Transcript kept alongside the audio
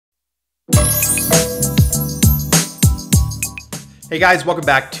Hey guys, welcome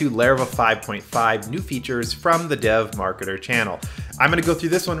back to Laravel 5.5, new features from the Dev Marketer channel. I'm going to go through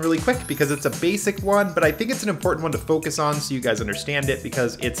this one really quick because it's a basic one, but I think it's an important one to focus on so you guys understand it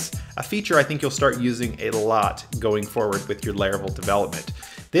because it's a feature I think you'll start using a lot going forward with your Laravel development.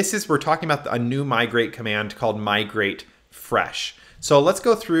 We're talking about a new migrate command called Migrate Fresh. So let's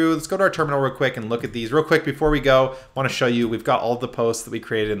go to our terminal real quick and look at these. Real quick before we go, I want to show you, we've got all the posts that we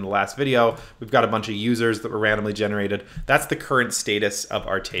created in the last video. We've got a bunch of users that were randomly generated. That's the current status of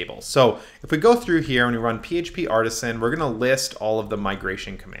our table. So if we go through here and we run PHP artisan, we're going to list all of the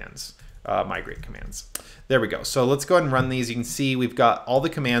migration commands, migrate commands. There we go. So let's go ahead and run these. You can see we've got all the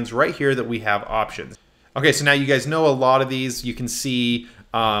commands right here that we have options. Okay, so now you guys know a lot of these. You can see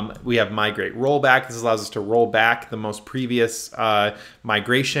we have migrate rollback. This allows us to roll back the most previous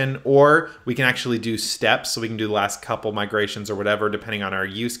migration, or we can actually do steps. So we can do the last couple migrations or whatever, depending on our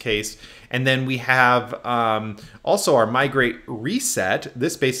use case. And then we have also our migrate reset.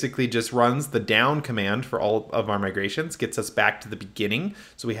 This basically just runs the down command for all of our migrations, gets us back to the beginning.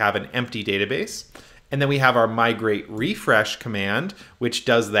 So we have an empty database. And then we have our migrate refresh command, which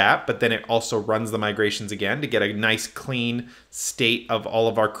does that, but then it also runs the migrations again to get a nice clean state of all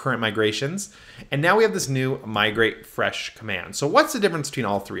of our current migrations. And now we have this new migrate fresh command. So what's the difference between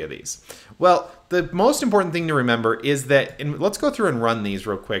all three of these? Well, the most important thing to remember is that, and let's go through and run these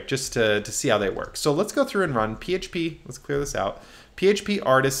real quick just to see how they work. So let's go through and run PHP, let's clear this out, PHP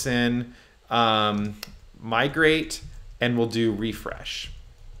artisan, migrate, and we'll do refresh.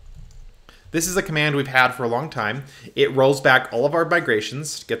 This is a command we've had for a long time. It rolls back all of our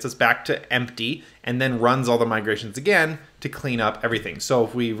migrations, gets us back to empty, and then runs all the migrations again to clean up everything. So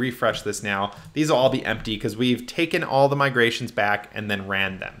if we refresh this now, these will all be empty because we've taken all the migrations back and then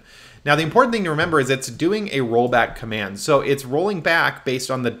ran them. Now the important thing to remember is it's doing a rollback command. So it's rolling back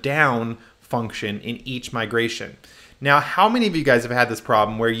based on the down function in each migration. Now, how many of you guys have had this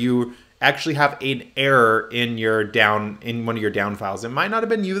problem where you actually have an error in one of your down files? It might not have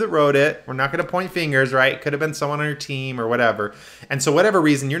been you that wrote it. We're not going to point fingers, right? It could have been someone on your team or whatever. And so whatever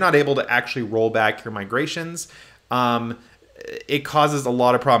reason, you're not able to actually roll back your migrations. It causes a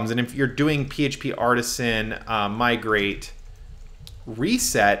lot of problems. And if you're doing PHP artisan migrate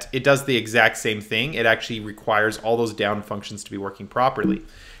reset, it does the exact same thing. It actually requires all those down functions to be working properly.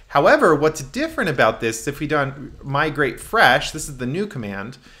 However, what's different about this, if we done migrate fresh, this is the new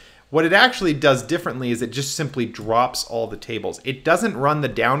command. What it actually does differently is it just simply drops all the tables. It doesn't run the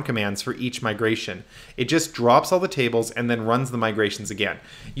down commands for each migration. It just drops all the tables and then runs the migrations again.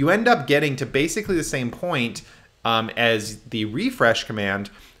 You end up getting to basically the same point as the refresh command,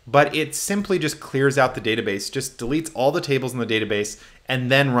 but it simply just clears out the database, just deletes all the tables in the database and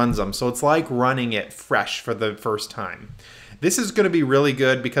then runs them. So it's like running it fresh for the first time. This is going to be really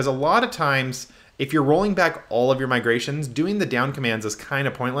good because a lot of times, if you're rolling back all of your migrations, doing the down commands is kind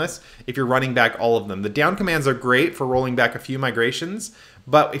of pointless if you're running back all of them. The down commands are great for rolling back a few migrations,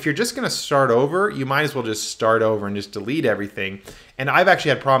 but if you're just going to start over, you might as well just start over and just delete everything. And I've actually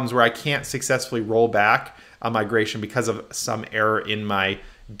had problems where I can't successfully roll back a migration because of some error in my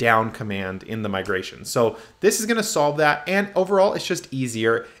down command in the migration. So this is going to solve that, and overall it's just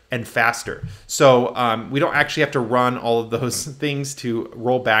easier and faster. So we don't actually have to run all of those things to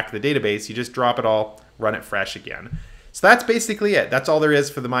roll back the database. You just drop it all, run it fresh again. So that's basically it. That's all there is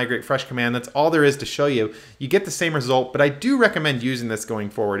for the migrate fresh command. That's all there is to show you. You get the same result, but I do recommend using this going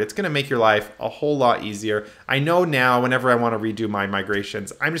forward. It's going to make your life a whole lot easier. I know now whenever I want to redo my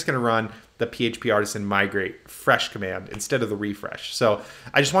migrations, I'm just going to run the PHP artisan migrate fresh command instead of the refresh. So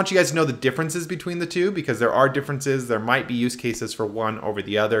I just want you guys to know the differences between the two because there are differences. There might be use cases for one over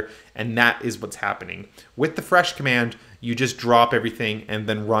the other, and that is what's happening. With the fresh command, you just drop everything and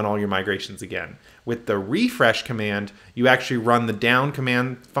then run all your migrations again. With the refresh command, you actually run the down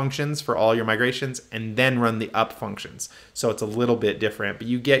command functions for all your migrations and then run the up functions. So it's a little bit different, but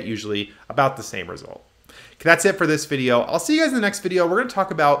you get usually about the same result. Okay, that's it for this video. I'll see you guys in the next video. We're going to talk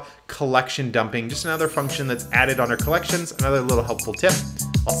about collection dumping, just another function that's added on our collections, another little helpful tip.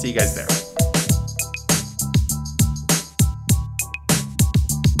 I'll see you guys there.